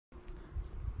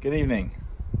Good evening.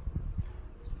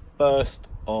 1st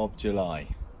of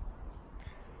July.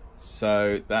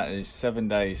 So that is 7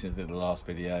 days since the last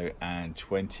video and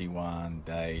 21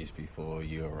 days before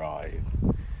you arrive.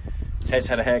 Ted's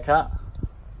had a haircut.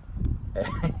 There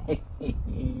he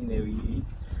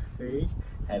is.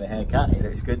 Had a haircut. He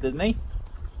looks good, doesn't he?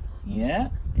 Yeah.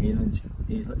 He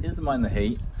doesn't mind the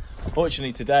heat.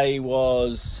 Unfortunately, today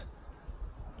was,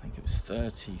 I think it was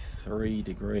 33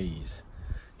 degrees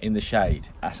in the shade.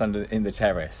 That's in the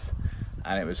terrace,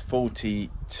 and it was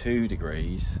 42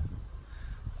 degrees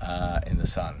in the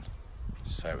sun.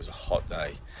 So it was a hot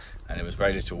day, and it was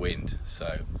very little wind.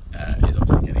 So it's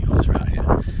obviously getting hotter out here.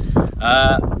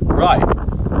 Right,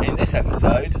 in this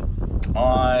episode,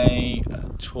 I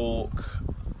talk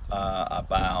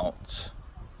about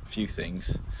a few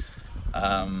things.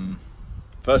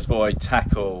 First of all, we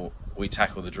tackle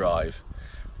the drive.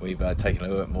 We've taken a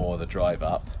little bit more of the drive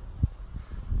up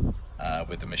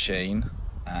with the machine,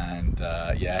 and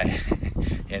yeah,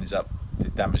 he ends up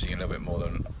damaging a little bit more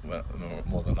than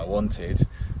I wanted.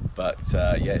 But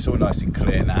yeah, it's all nice and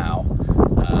clear now,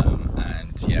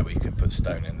 and yeah, we can put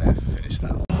stone in there, finish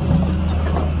that off.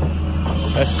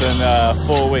 Less than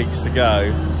 4 weeks to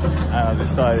go, and I've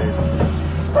decided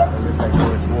I'm going to take all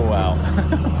this wall out.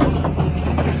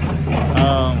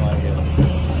 Oh my goodness.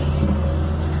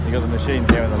 We got the machine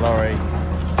here in the lorry,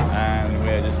 and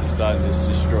we're just deciding to just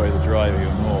destroy the drive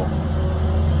even more.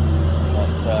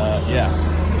 But yeah,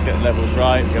 let's get the levels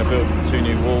right. We're going to build 2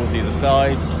 new walls either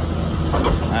side,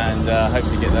 and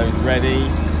hopefully get those ready.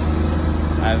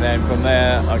 And then from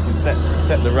there I can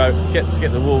set the road, get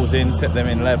the walls in, set them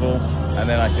in level, and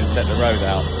then I can set the road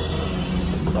out.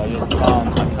 So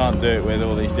I can't do it with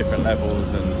all these different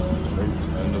levels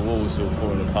and the walls all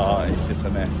falling apart. It's just a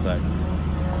mess. So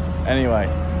anyway,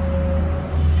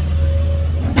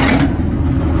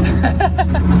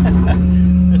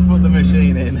 let's put the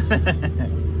machine in.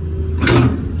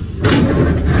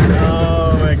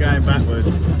 Oh, we're going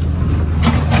backwards.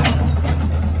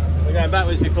 We're going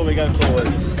backwards before we go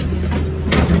forwards.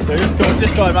 So just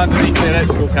got him underneath the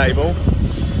electrical cable,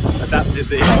 adapted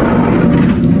the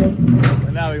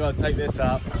and now we've got to take this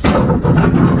up, do all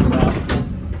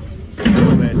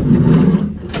this.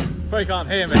 Probably can't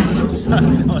hear me, it's so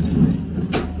noisy.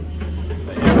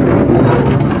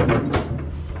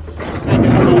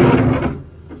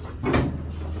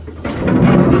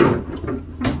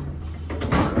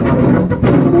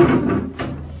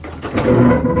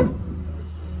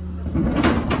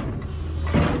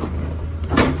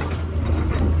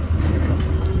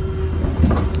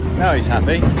 Now he's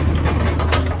happy.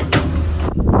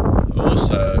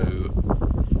 Also,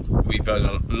 we've done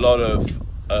a lot of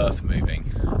earth moving.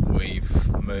 We've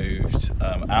moved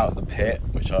out of the pit,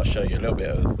 which I'll show you a little bit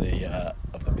of the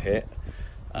pit,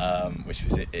 which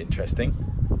was interesting.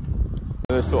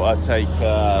 I just thought I'd take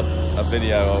a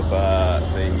video of the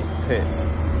pit.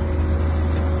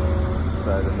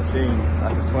 So the machine,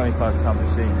 that's a 25-ton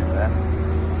machine in there.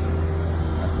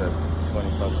 That's a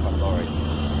 25-ton lorry.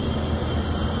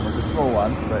 It's a small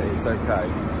one, but it's okay.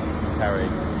 It can carry, I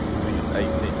think it's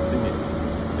 16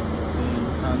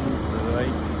 tons the weight.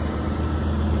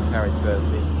 It can carry 30.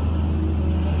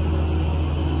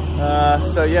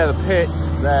 So yeah, the pit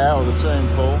there, or the swimming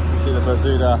pool, you see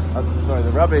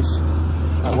the rubbish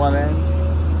at one end,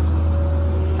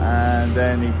 and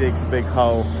then he digs a big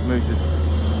hole, moves the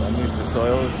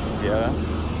soil, yeah,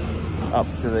 up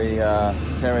to the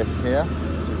terrace here,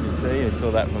 as you can see. You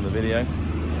saw that from the video.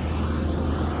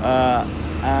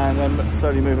 And then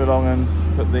slowly move along and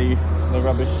put the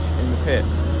rubbish in the pit,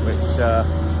 which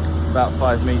about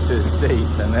 5 meters deep,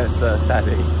 and there's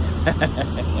Sadie.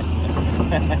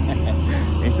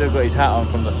 He's still got his hat on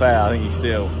from the fair. I think he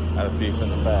still had a few from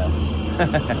the fair.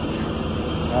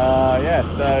 Yeah,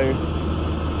 so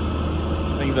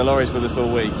I think the lorry's with us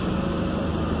all week.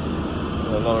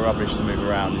 There's a lot of rubbish to move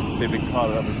around. You can see a big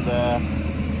pile of rubbish there,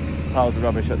 piles of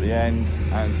rubbish at the end,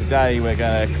 and today we're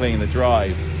going to clean the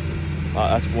drive.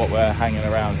 That's what we're hanging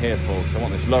around here for. So I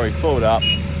want this lorry pulled up,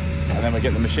 and then we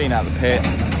get the machine out of the pit,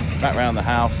 back around the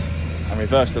house, and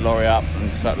reverse the lorry up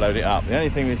and start load it up. The only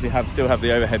thing is we still have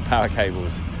the overhead power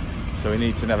cables, so we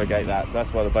need to navigate that. So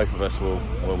that's why the both of us will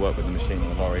work with the machine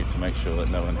and the lorry to make sure that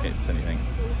no one hits anything.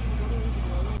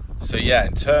 So yeah,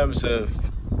 in terms of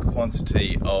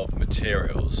quantity of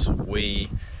materials, we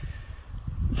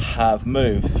have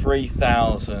moved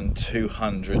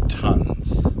 3,200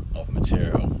 tons of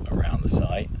material around the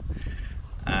site,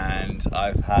 and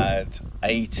I've had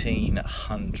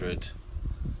 1,800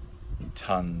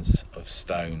 tons of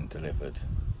stone delivered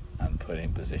and put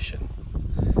in position.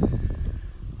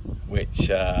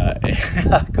 which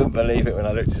I couldn't believe it when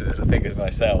I looked at the figures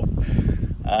myself.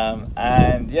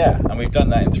 And yeah, and we've done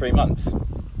that in 3 months.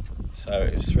 So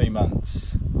it was 3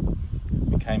 months.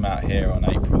 We came out here on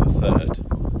April the 3rd,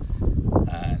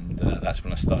 and that's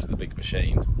when I started the big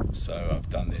machine. So I've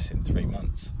done this in 3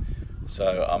 months.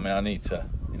 So I mean, I need to,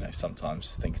 you know,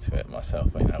 sometimes think to it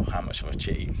myself, you know, how much I've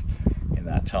achieved in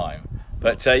that time.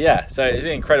 But yeah, so it's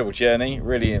been an incredible journey,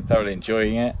 really thoroughly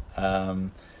enjoying it,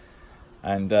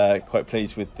 and quite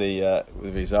pleased with the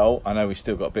result. I know we've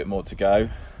still got a bit more to go.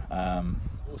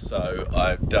 Also,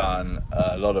 I've done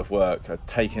a lot of work. I've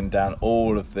taken down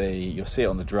all of the, you'll see it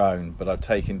on the drone, but I've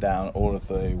taken down all of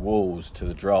the walls to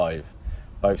the drive,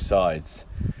 both sides.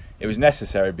 It was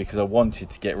necessary because I wanted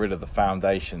to get rid of the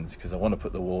foundations, because I want to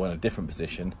put the wall in a different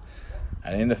position.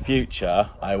 And in the future,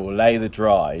 I will lay the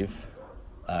drive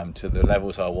to the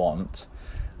levels I want,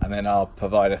 and then I'll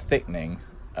provide a thickening,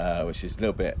 which is a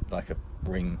little bit like a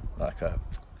ring, like a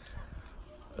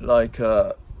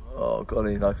oh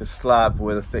golly, like a slab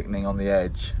with a thickening on the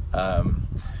edge.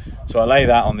 So I lay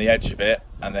that on the edge of it,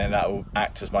 and then that will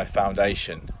act as my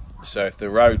foundation. So if the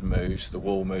road moves, the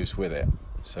wall moves with it.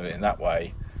 So in that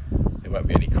way, there won't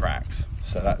be any cracks.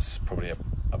 So that's probably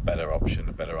a better option,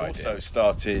 a better idea. Also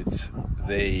started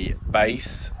the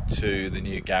base to the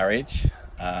new garage.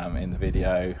 In the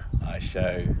video, I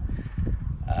show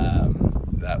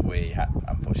that we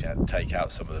unfortunately had to take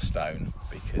out some of the stone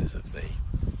because of the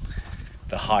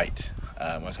height.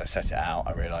 Once I set it out,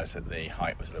 I realised that the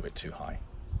height was a little bit too high.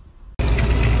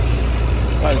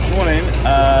 Well, this morning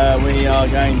we are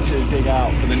going to dig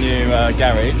out for the new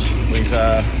garage. We've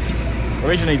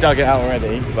originally dug it out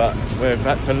already, but we've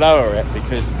had to lower it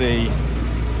because when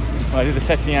I did the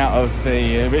setting out of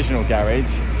the original garage,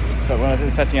 so when I did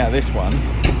the setting out of this one,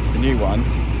 the new one,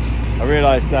 I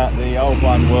realised that the old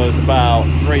one was about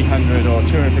 300 or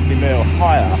 250 mil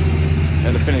higher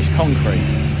than the finished concrete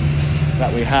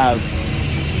that we have,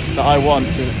 that I want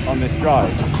on this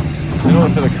drive. In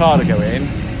order for the car to go in,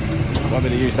 I want me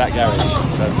to use that garage.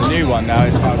 So the new one now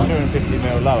is about 250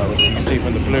 mil lower, which you can see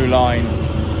from the blue line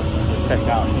that's set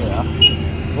out here.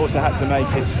 Also had to make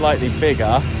it slightly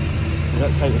bigger. We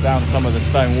had to take down some of the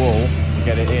stone wall to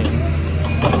get it in.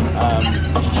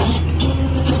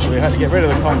 We had to get rid of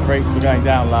the concrete, so we're going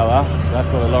down lower. So that's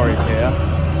why the lorry's here.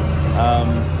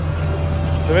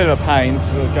 It's a bit of a pain,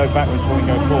 so we'll go backwards before we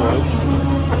go forwards.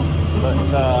 But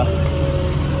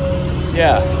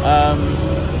yeah,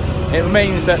 it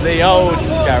means that the old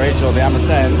garage, or the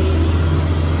Amasén,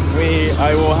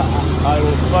 I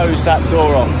will close that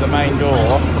door off, the main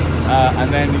door,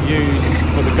 and then use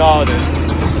for the garden,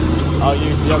 I'll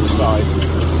use the other side.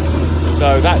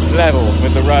 So that's level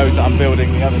with the road that I'm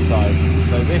building the other side.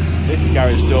 So this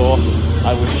garage door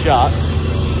I will shut,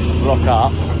 block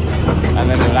up, and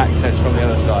then it will access from the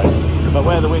other side. But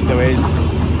where the window is,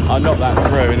 I'll knock that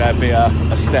through, and there'll be a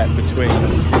step between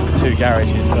the two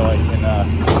garages, so I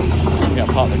can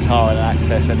park the car and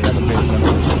access any other bits. And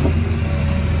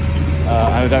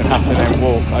I don't have to then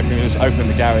walk. I can just open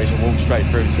the garage and walk straight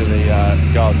through to the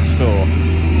garden store,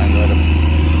 and where the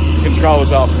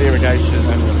controls are for the irrigation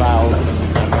and the valves and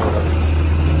all the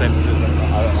sensors and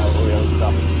I don't know, all the other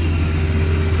stuff.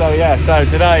 So yeah, so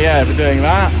today, yeah, we're doing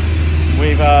that.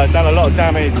 We've done a lot of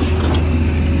damage.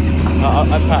 In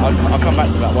fact, I'll come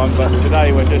back to that one, but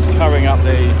today we're just covering up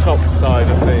the top side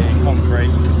of the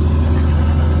concrete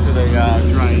to the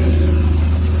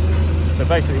drains. So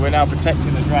basically we're now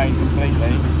protecting the drain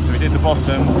completely. So we did the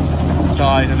bottom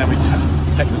side and then we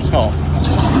protect the top.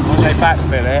 When they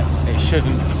backfill it, it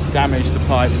shouldn't damage the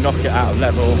pipe, knock it out of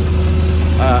level,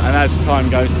 and as time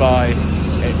goes by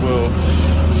it will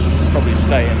probably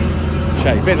stay in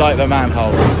shape. A bit like the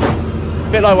manholes.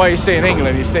 A bit like what you see in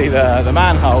England, you see the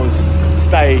manholes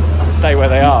stay where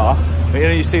they are, but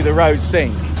then you see the roads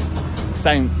sink.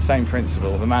 Same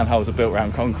principle. The manholes are built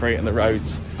around concrete and the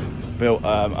roads built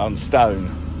on stone,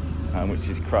 which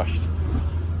is crushed.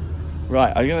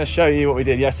 Right, I'm going to show you what we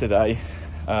did yesterday.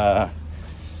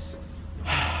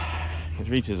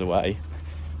 Rita's away.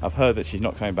 I've heard that she's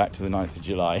not coming back to the 9th of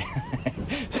July.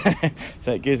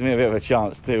 So it gives me a bit of a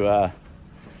chance to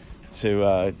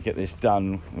get this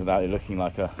done without it looking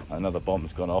like another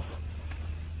bomb's gone off.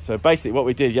 So basically what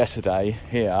we did yesterday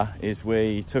here is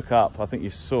we took up, I think you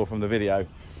saw from the video,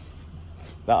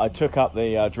 that I took up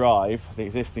the drive, the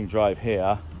existing drive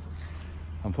here.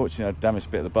 Unfortunately I damaged a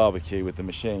bit of the barbecue with the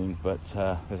machine, but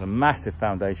there's a massive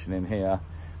foundation in here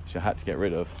which I had to get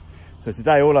rid of. So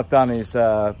today all I've done is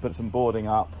put some boarding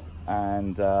up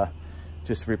and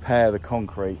just repair the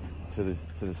concrete to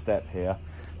the step here.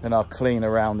 Then I'll clean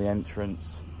around the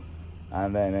entrance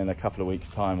and then in a couple of weeks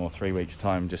time or 3 weeks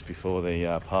time, just before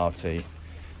the party,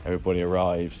 everybody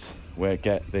arrives, we'll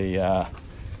get the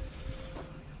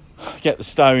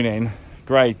stone in,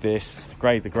 grade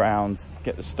the ground,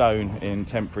 get the stone in,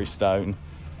 temporary stone,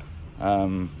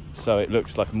 so it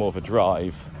looks like more of a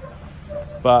drive.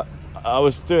 But I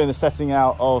was doing the setting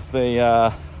out of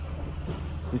the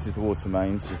this is the water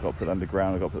mains, so we've got to put it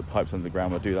underground, I've got to put the pipes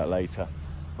underground, we'll do that later.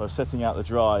 But I was setting out the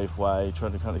driveway,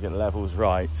 trying to kind of get the levels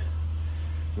right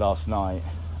last night.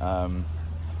 There's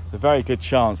a very good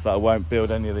chance that I won't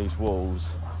build any of these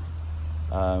walls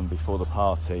before the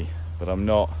party, but I'm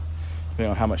not,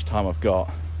 depending on how much time I've got.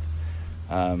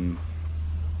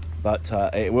 But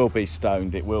it will be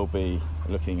stoned, it will be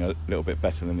looking a little bit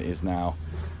better than it is now.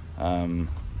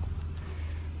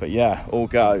 But yeah, all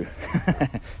go.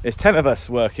 There's 10 of us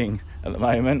working at the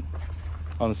moment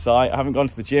on site. I haven't gone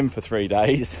to the gym for 3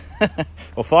 days,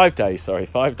 or 5 days, sorry,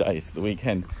 5 days, the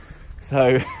weekend.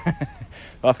 So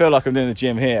I feel like I'm doing the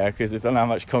gym here because I don't know how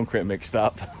much concrete mixed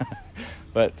up.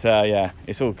 But yeah,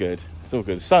 it's all good. It's all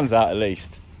good. The sun's out at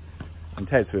least, and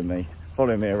Ted's with me,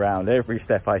 following me around every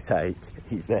step I take.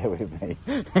 He's there with me,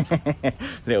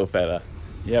 little fella.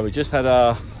 Yeah, we just had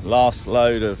our last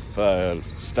load of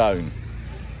stone.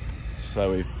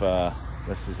 So we've,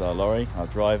 this is our lorry, our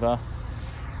driver.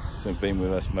 So been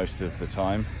with us most of the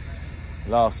time.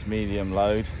 Last medium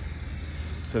load.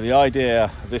 So the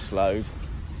idea of this load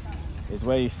is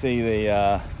where you see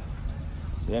the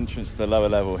entrance to the lower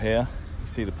level here. You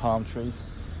see the palm trees.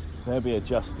 They'll be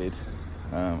adjusted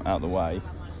out the way,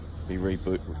 be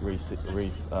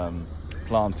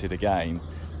planted again.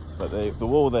 But the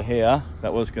wall there here,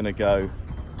 that was going to go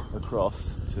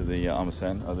across to the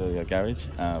Armisen, or the garage,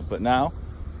 but now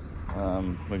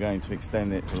we're going to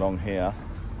extend it along here,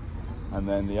 and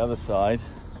then the other side,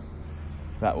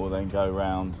 that will then go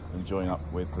round and join up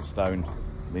with the stone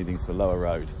leading to the lower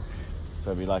road.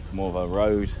 So it'll be like more of a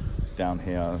road down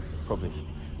here, probably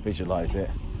visualize it.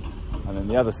 And then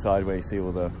the other side where you see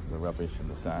all the rubbish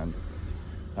and the sand,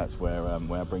 that's where I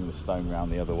bring the stone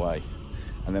round the other way.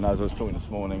 And then as I was talking this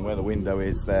morning, where the window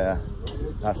is there,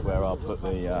 that's where I'll put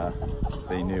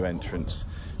the new entrance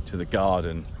to the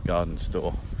garden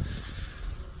store.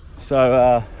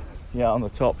 So yeah, on the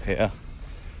top here,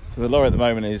 so the lorry at the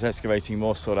moment is excavating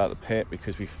more sort out the pit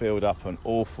because we filled up an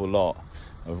awful lot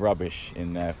of rubbish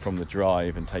in there from the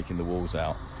drive and taking the walls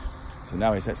out. So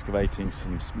now he's excavating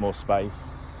some more space.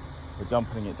 We're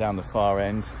dumping it down the far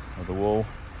end of the wall,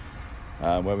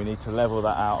 where we need to level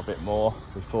that out a bit more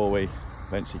before we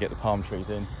eventually get the palm trees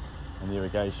in and the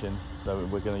irrigation. So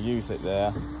we're going to use it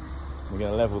there. We're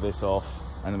going to level this off,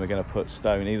 and then we're going to put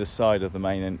stone either side of the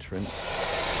main entrance.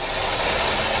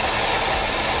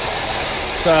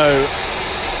 So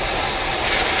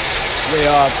we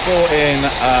are brought in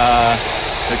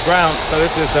the ground. So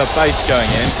this is the base going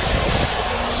in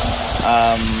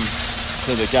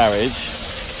to the garage,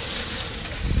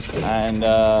 and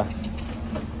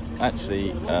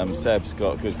actually, Seb's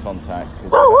got a good contact because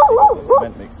he's actually got the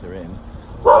cement mixer in,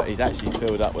 but he's actually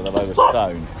filled up with a load of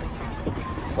stone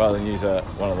rather than use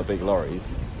one of the big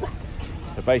lorries.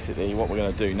 So basically what we're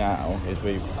going to do now is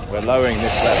we're lowering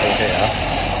this level here,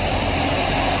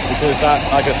 because that,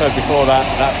 like I said before, that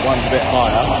one's a bit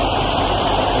higher.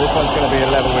 So this one's going to be a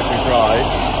level with we drive,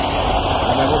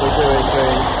 and then what we do is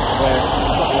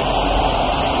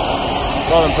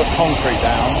rather than put concrete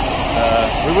down,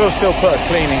 we will still put a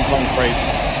cleaning concrete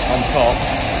on top,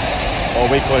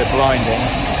 or we call it blinding,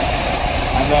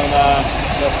 and then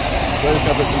we're just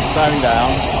going to put some stone down,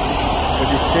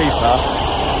 which is cheaper.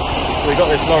 So we've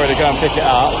got this lorry to go and pick it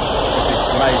up, which is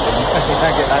amazing. You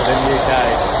don't get that in the UK.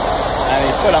 And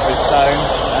he's filled up with stone,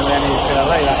 and then he's going to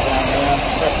lay that down there,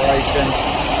 preparation,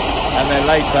 and then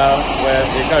later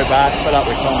we go back, fill up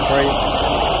with concrete,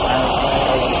 and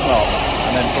over the top.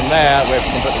 And then from there we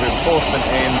can put the reinforcement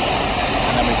in,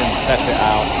 and then we can set it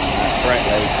out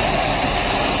correctly.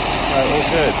 So all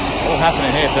good, all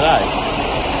happening here today.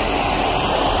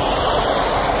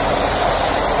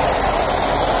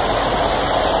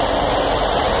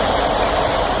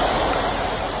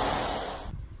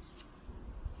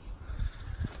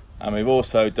 And we've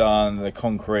also done the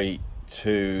concrete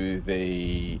to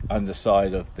the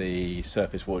underside of the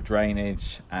surface water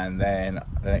drainage, and then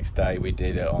the next day we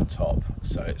did it on top,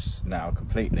 so it's now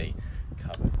completely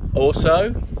covered.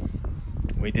 Also,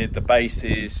 we did the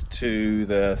bases to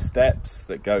the steps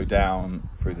that go down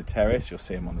through the terrace. You'll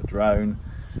see them on the drone,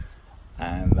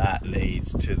 and that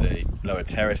leads to the lower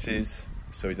terraces.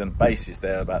 So we've done bases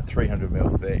there about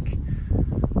 300mm thick,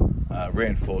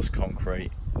 reinforced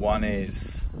concrete. One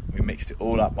is we mixed it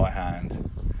all up by hand.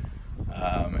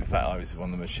 In fact, I was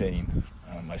on the machine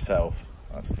myself.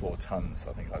 That's 4 tons,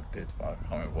 I think I did. I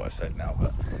can't remember what I said now,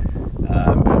 but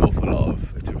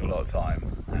it took a lot of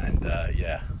time, and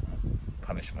yeah, I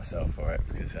punished myself for it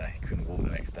because I couldn't walk the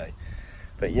next day.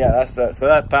 But yeah, so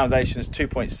that foundation is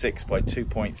 2.6 by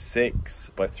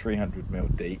 2.6 by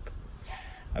 300mm deep,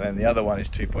 and then the other one is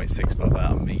 2.6 by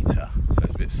about 1 metre, so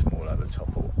it's a bit smaller. The top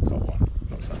one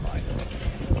looks like mine.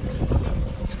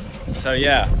 So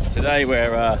yeah, today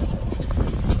we're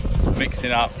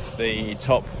mixing up the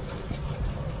top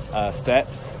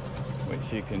steps, which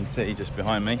you can see just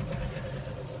behind me.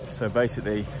 So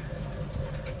basically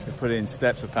we put in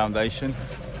steps of foundation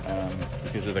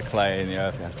because of the clay in the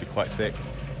earth. It has to be quite thick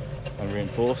and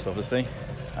reinforced, obviously.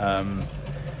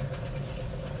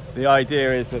 The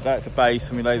idea is that that's a base,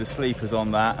 and we lay the sleepers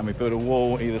on that, and we build a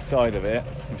wall either side of it,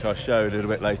 which I'll show a little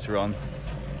bit later on.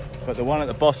 But the one at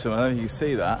the bottom, I don't know if you can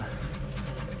see that,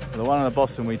 the one at the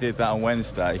bottom, we did that on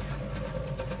Wednesday.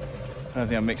 I don't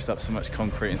think I mixed up so much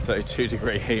concrete in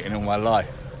 32-degree heat in all my life.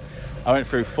 I went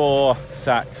through 4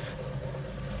 sacks,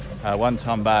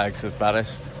 1-ton bags of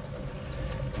ballast,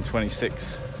 and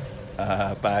 26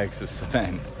 bags of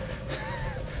cement.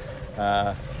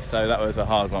 So that was a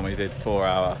hard one. We did 4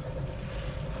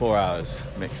 hours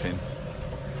mixing.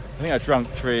 I think I drunk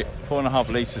 4.5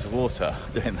 litres of water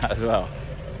doing that as well.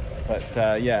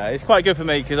 But yeah, it's quite good for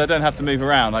me because I don't have to move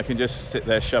around. I can just sit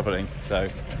there shoveling. So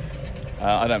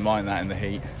I don't mind that in the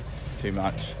heat too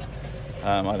much.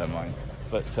 I don't mind.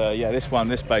 But yeah, this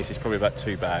base is probably about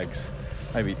 2 bags,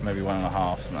 maybe 1.5,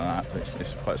 something like that. But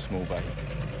it's quite a small base.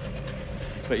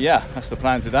 But yeah, that's the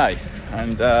plan today.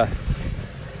 And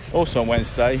also on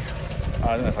Wednesday,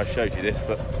 I don't know if I showed you this,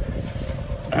 but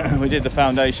we did the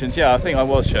foundations. Yeah, I think I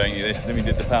was showing you this. Then we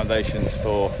did the foundations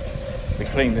we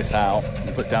cleaned this out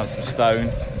and put down some stone,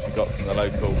 which we got from the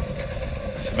local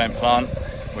cement plant,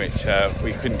 which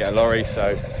we couldn't get a lorry,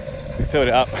 so we filled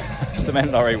it up,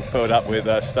 cement lorry filled up with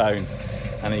stone,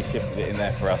 and he shifted it in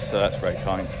there for us, so that's very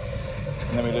kind.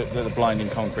 And then we looked at the blinding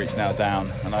concrete's now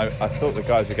down, and I thought the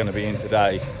guys were going to be in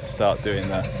today to start doing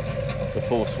the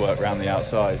force work around the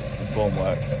outside, the form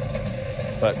work,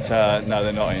 but no,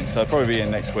 they're not in, so they'll probably be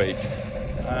in next week.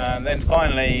 And then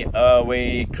finally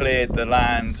we cleared the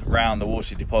land around the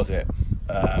water deposit.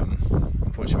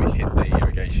 Unfortunately we hit the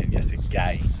irrigation yesterday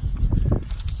again,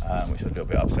 which I was a little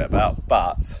bit upset about,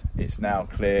 but it's now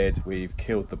cleared. We've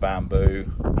killed the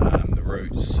bamboo, the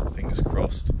roots, fingers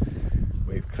crossed.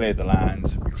 We've cleared the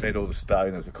land, we've cleared all the stone.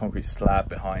 There was a concrete slab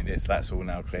behind it, so that's all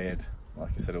now cleared.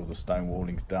 Like I said, all the stone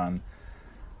walling's done.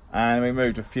 And we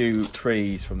moved a few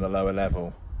trees from the lower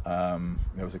level.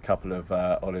 There was a couple of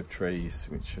olive trees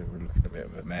which were looking a bit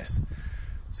of a mess,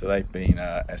 so they've been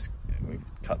we've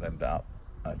cut them down,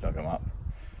 dug them up,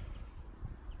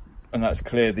 and that's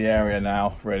cleared the area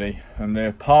now really. And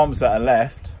the palms that are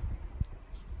left,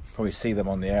 probably see them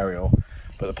on the aerial,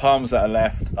 but the palms that are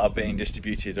left are being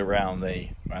distributed around the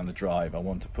drive. I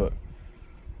want to put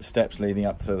the steps leading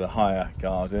up to the higher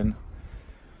garden.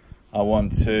 I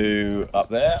want to, up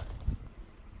there,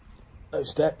 those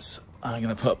steps, I'm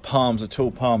going to put palms,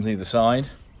 tall palms either side,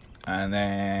 and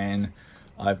then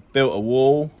I've built a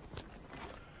wall,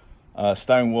 a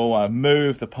stone wall. I've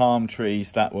moved the palm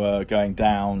trees that were going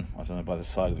down, I don't know, by the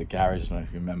side of the garage. I don't know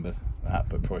if you remember that,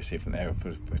 but probably see it from the aerial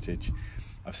footage.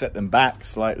 I've set them back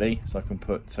slightly so I can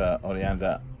put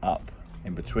oleander up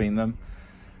in between them,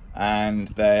 and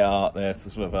they're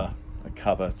sort of a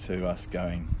cover to us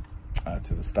going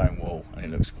to the stone wall, and it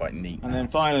looks quite neat. And then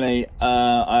finally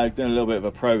I've done a little bit of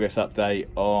a progress update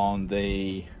on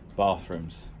the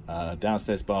bathrooms.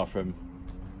 Downstairs bathroom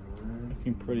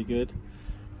looking pretty good.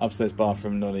 Upstairs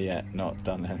bathroom not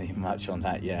done anything much on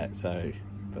that yet. So,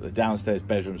 but the downstairs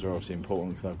bedrooms are obviously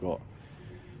important because I've got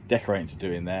decorating to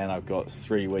do in there, and I've got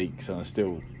 3 weeks and I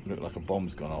still look like a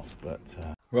bomb's gone off. But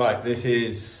right, this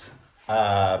is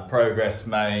progress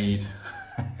made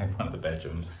in one of the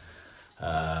bedrooms.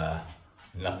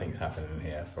 Nothing's happened in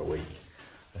here for a week,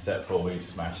 except for we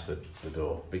smashed the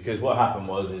door, because what happened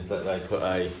is that they put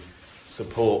a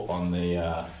support on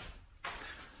the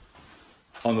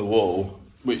wall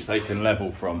which they can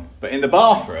level from. But in the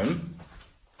bathroom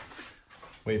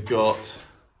we've got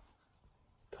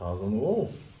tiles on the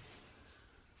wall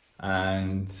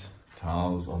and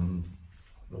tiles on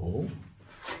the wall,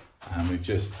 and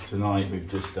tonight we've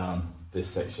just done this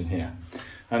section here.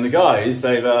 And the guys,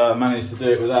 they've managed to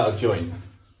do it without a joint.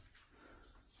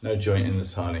 No joint in the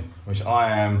tiling, which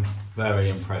I am very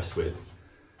impressed with.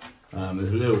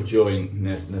 There's a little joint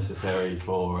necessary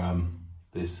for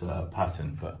this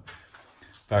pattern, but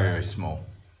very, very small.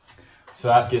 So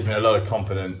that gives me a lot of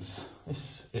confidence.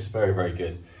 It's very, very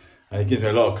good. And it gives me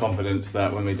a lot of confidence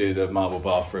that when we do the marble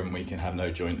bathroom, we can have no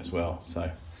joint as well.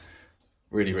 So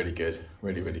really, really good,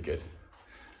 really, really good.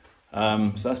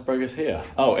 So that's progress here.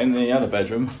 Oh, in the other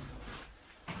bedroom,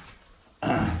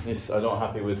 this, I'm not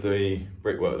happy with the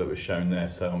brickwork that was shown there,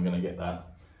 so I'm going to get that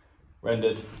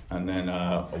rendered and then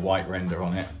a white render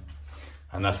on it.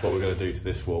 And that's what we're going to do to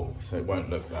this wall, so it won't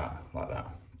look like that.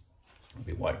 It'll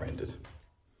be white rendered.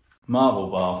 Marble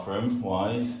bathroom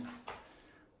wise,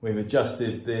 we've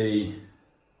adjusted the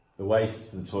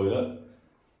waste for the toilet,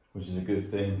 which is a good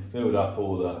thing. Filled up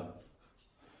all the,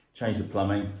 changed the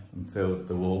plumbing and filled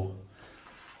the wall.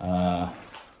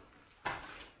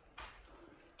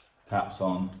 Taps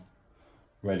on,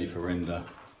 ready for render.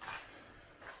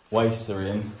 Wastes are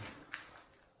in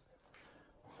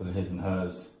for the his and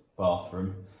hers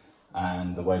bathroom,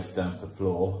 and the waste down to the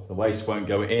floor. The waste won't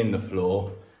go in the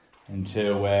floor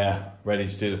until we're ready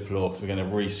to do the floor, because we're going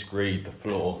to re-screed the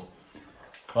floor.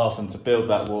 Ask them to build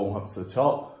that wall up to the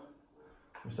top,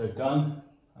 which they've done,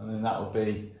 and then that will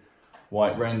be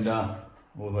white render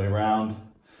all the way around.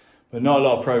 But not a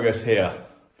lot of progress here,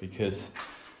 because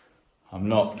I'm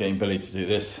not getting Billy to do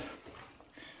this.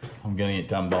 I'm getting it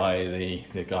done by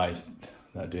the guys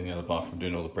that are doing the other bathroom,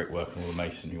 doing all the brickwork and all the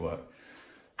masonry work.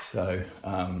 So,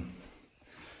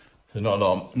 so not a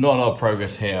lot of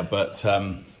progress here, but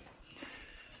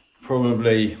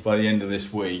probably by the end of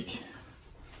this week,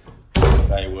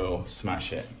 they will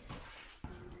smash it.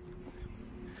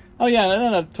 Oh yeah, and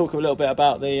then I'll talk a little bit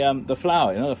about the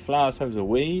flower. You know, the flower type is a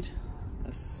weed.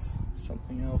 There's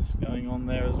something else going on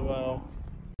there as well.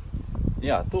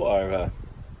 Yeah, I thought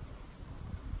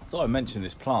I mentioned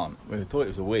this plant. We thought it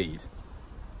was a weed,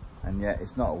 and yet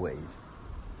it's not a weed.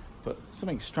 But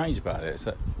something strange about it is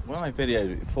that when I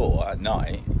videoed it before at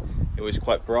night, it was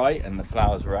quite bright and the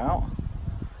flowers were out.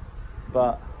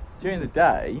 But during the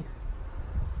day,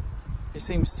 it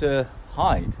seems to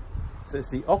hide. So it's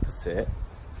the opposite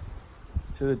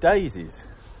to the daisies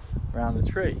around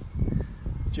the tree.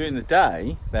 During the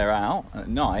day, they're out, and at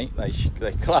night,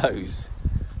 they close.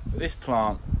 But this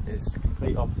plant is the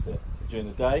complete opposite. During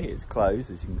the day, it's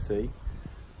closed, as you can see,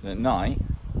 and at night,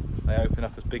 they open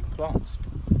up as big plants.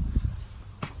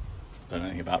 Don't know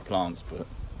anything about plants, but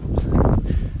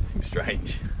it seems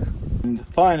strange. And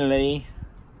finally,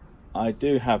 I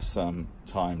do have some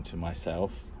time to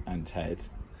myself and Ted.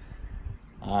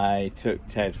 I took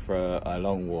Ted for a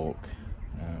long walk,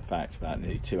 in fact, about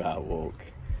nearly 2-hour walk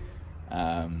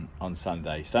on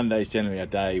Sunday. Sunday's generally a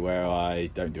day where I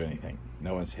don't do anything.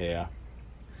 No one's here,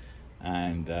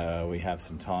 and we have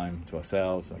some time to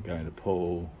ourselves. I go in the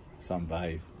pool,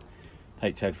 sunbathe,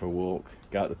 take Ted for a walk,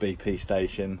 go out to the BP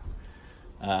station,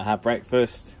 have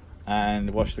breakfast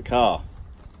and wash the car.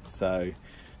 So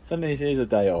Sunday is a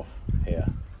day off here.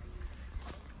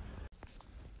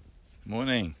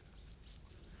 Morning.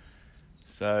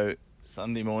 So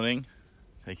Sunday morning,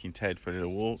 taking Ted for a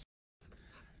little walk.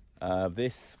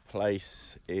 This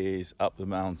place is up the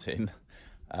mountain,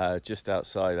 just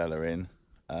outside Ellerin.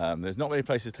 There's not many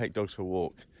places to take dogs for a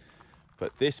walk,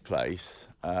 but this place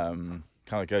kind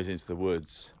of goes into the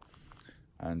woods,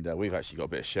 and we've actually got a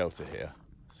bit of shelter here,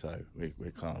 so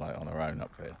we're kind of like on our own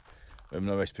up here.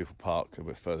 Most people park a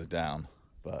bit further down,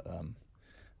 but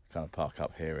kind of park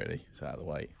up here really, so out of the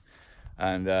way.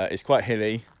 And it's quite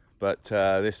hilly, but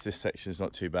this section is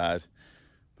not too bad.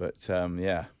 But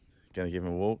yeah, going to give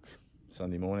him a walk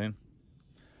Sunday morning.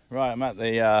 Right, I'm at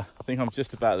the, I think I'm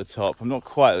just about at the top. I'm not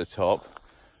quite at the top.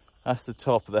 That's the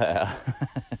top there.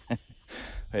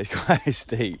 It's quite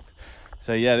steep.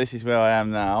 So yeah, this is where I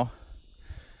am now.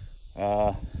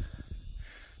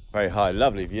 Very high,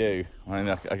 lovely view. I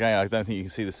mean, again, I don't think you can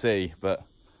see the sea, but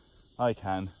I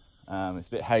can. It's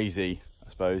a bit hazy, I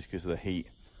suppose, because of the heat.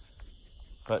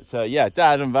 But yeah,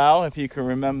 Dad and Val, if you can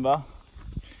remember,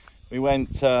 we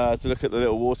went to look at the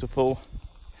little waterfall.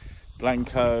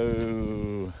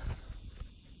 Blanco,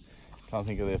 can't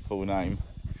think of their full name.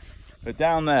 But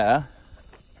down there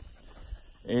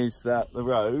is the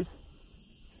road.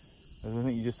 I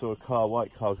think you just saw a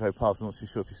white car go past. I'm not too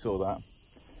sure if you saw that.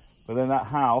 But then that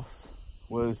house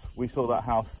we saw that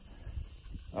house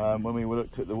when we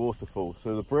looked at the waterfall.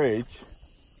 So the bridge,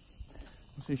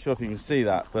 I'm not too sure if you can see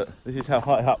that, but this is how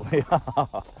high up we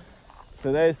are.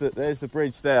 So there's the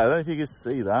bridge there. I don't know if you can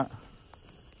see that.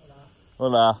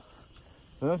 Hola.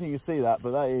 I don't know if you can see that,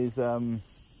 but that is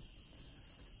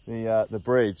the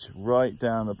bridge right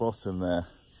down the bottom there.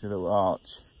 It's a little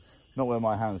arch. Not where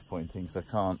my hand's pointing, so I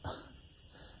can't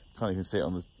even see it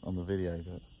on the video,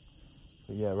 but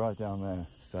yeah, right down there.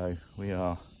 So we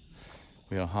are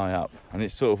high up, and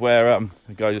it's sort of where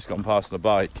the guy just gone past on the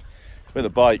bike, where the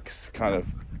bike's kind of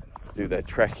do their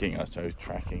trekking, I suppose,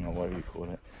 tracking or whatever you call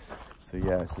it. So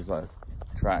yeah, this is like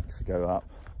tracks that go up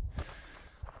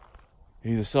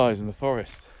either side in the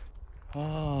forest.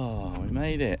 Oh, we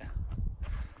made it.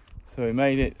 So we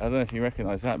made it. I don't know if you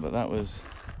recognise that, but that was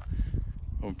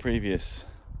on previous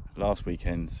last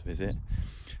weekend's visit.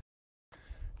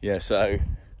 Yeah, so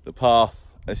the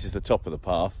path, this is the top of the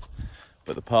path,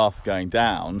 but the path going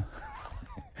down,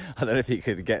 I don't know if you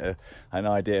could get an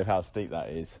idea of how steep that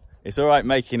is. It's all right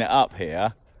making it up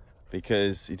here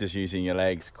because you're just using your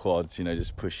legs, quads, you know,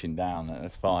 just pushing down,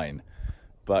 that's fine.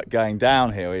 But going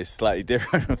down here is slightly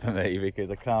different for me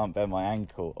because I can't bend my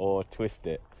ankle or twist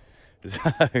it. So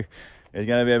it's going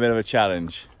to be a bit of a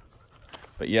challenge.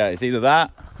 But yeah, it's either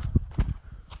that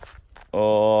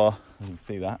or, you can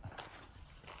see that.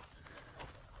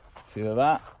 It's either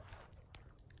that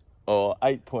or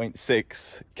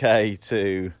 8.6k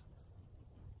to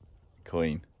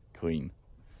Queen.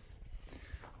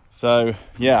 So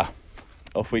yeah,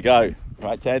 off we go.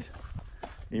 Right, Ted?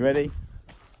 You ready?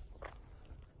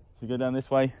 Should we go down this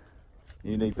way?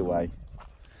 You lead the way.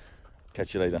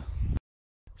 Catch you later.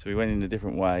 So we went in a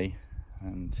different way,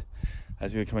 and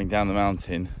as we were coming down the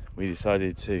mountain, we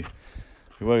decided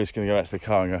we were just going to go back to the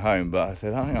car and go home, but I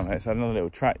said, oh, hang on, let's have another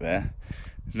little track there.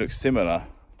 It looks similar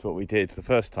to what we did the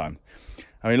first time.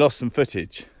 And we lost some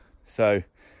footage. So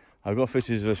I've got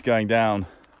footage of us going down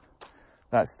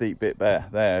that steep bit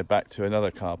there back to another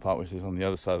car park, which is on the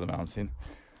other side of the mountain.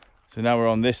 So now we're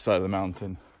on this side of the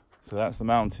mountain. So that's the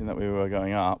mountain that we were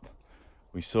going up.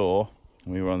 We saw,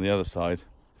 and we were on the other side.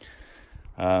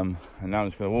 And now I'm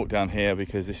just going to walk down here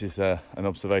because this is an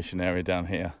observation area down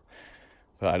here.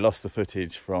 But I lost the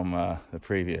footage from the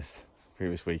previous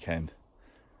weekend.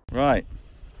 Right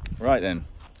then.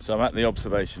 So I'm at the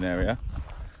observation area.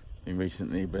 It's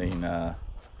recently been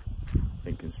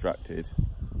constructed,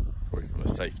 probably from a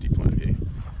safety point of view,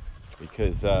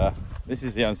 because this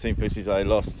is the unseen footage I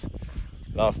lost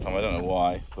last time. I don't know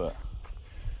why, but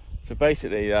so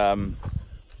basically, let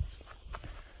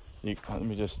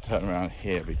me just turn around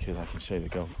here because I can show you the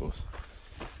golf course.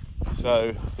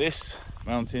 So this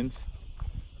mountains,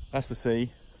 that's the sea.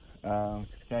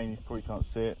 Again, you probably can't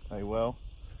see it very well.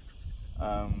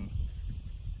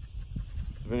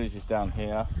 The village is down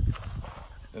here,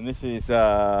 and this is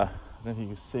I don't know if you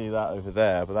can see that over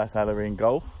there, but that's Alarin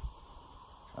Golf.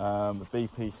 The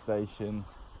BP station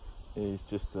is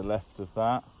just to the left of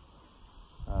that.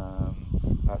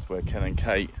 That's where Ken and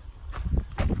Kate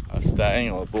are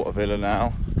staying, or bought a villa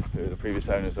now, who are the previous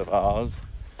owners of ours.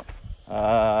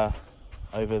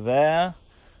 Over there,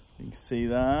 you can see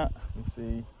that. You can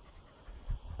see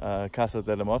Casa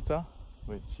della Motta,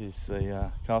 which is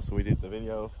the castle we did the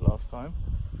video of last time.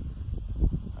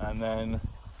 And then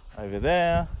over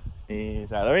there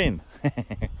is Alarin.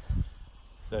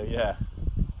 So yeah,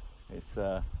 it's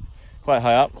quite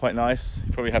high up, quite nice.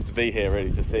 You probably have to be here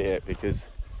really to see it because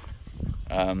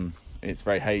it's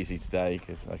very hazy today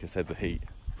because, like I said, the heat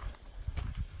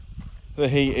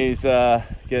is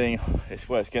getting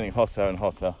hotter and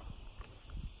hotter.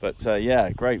 But yeah,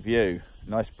 great view,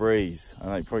 nice breeze. I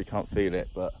know you probably can't feel it,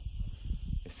 but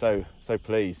it's so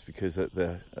pleased because at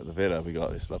the villa we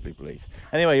got this lovely breeze.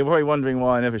 Anyway, you're probably wondering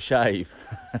why I never shave.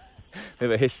 Bit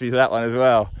of a history to that one as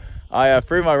well. I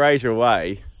threw my razor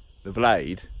away, the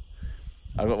blade.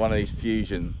 I've got one of these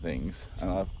Fusion things, and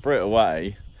I threw it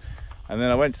away. And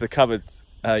then I went to the cupboard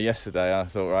yesterday. I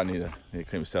thought, well, I need to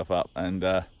clean myself up, and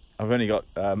I've only got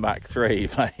Mach 3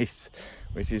 blades,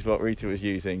 which is what Rita was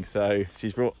using. So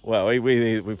she's brought. Well, we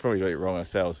probably got it wrong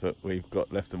ourselves, but we've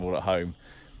left them all at home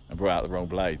and brought out the wrong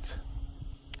blades.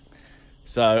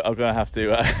 So I'm going to have to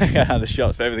have the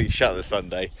shots for everything's shut this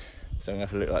Sunday. So I'm going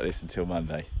to have to look like this until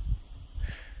Monday.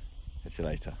 Catch you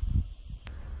later.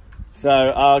 So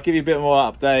I'll give you a bit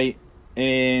more update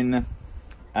in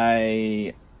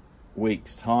a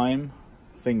week's time.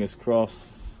 Fingers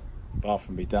crossed,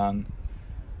 bathroom will be done.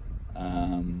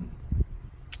 And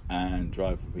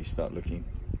drive will be start looking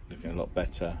a lot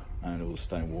better, and all the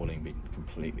stone walling be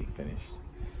completely finished.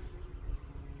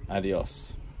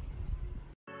 Adios.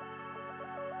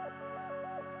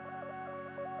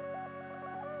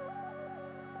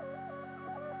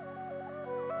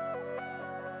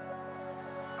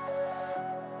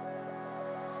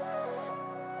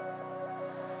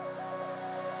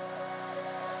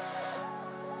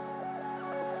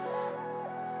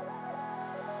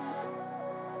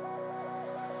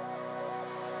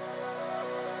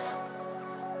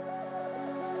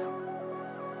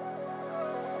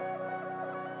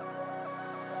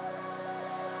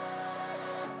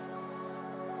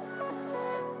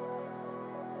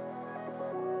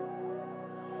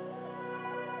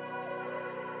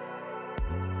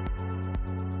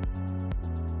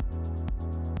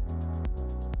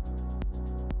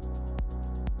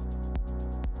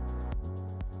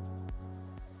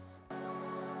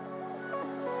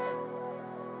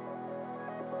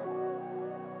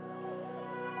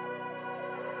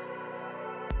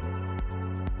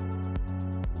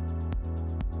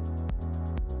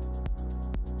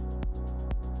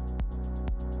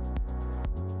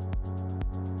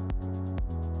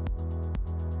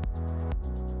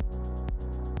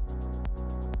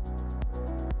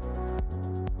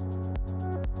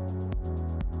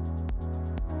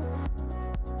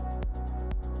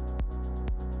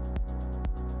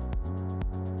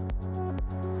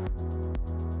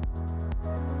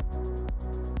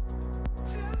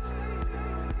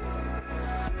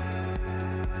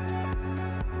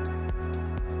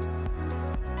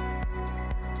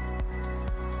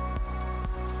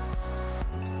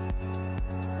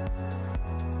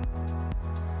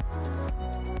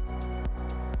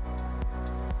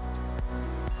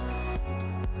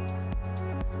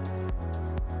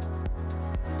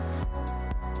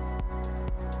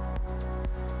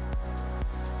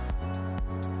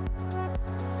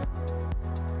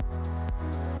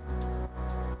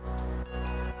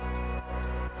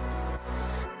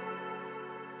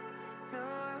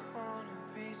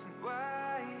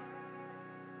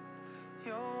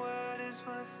 Your word is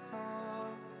worth more.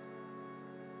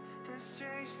 It's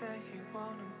strange that you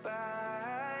wanna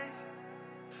bite,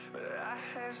 but I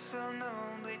have so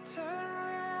numbly turned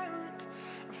around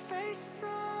and faced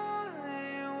the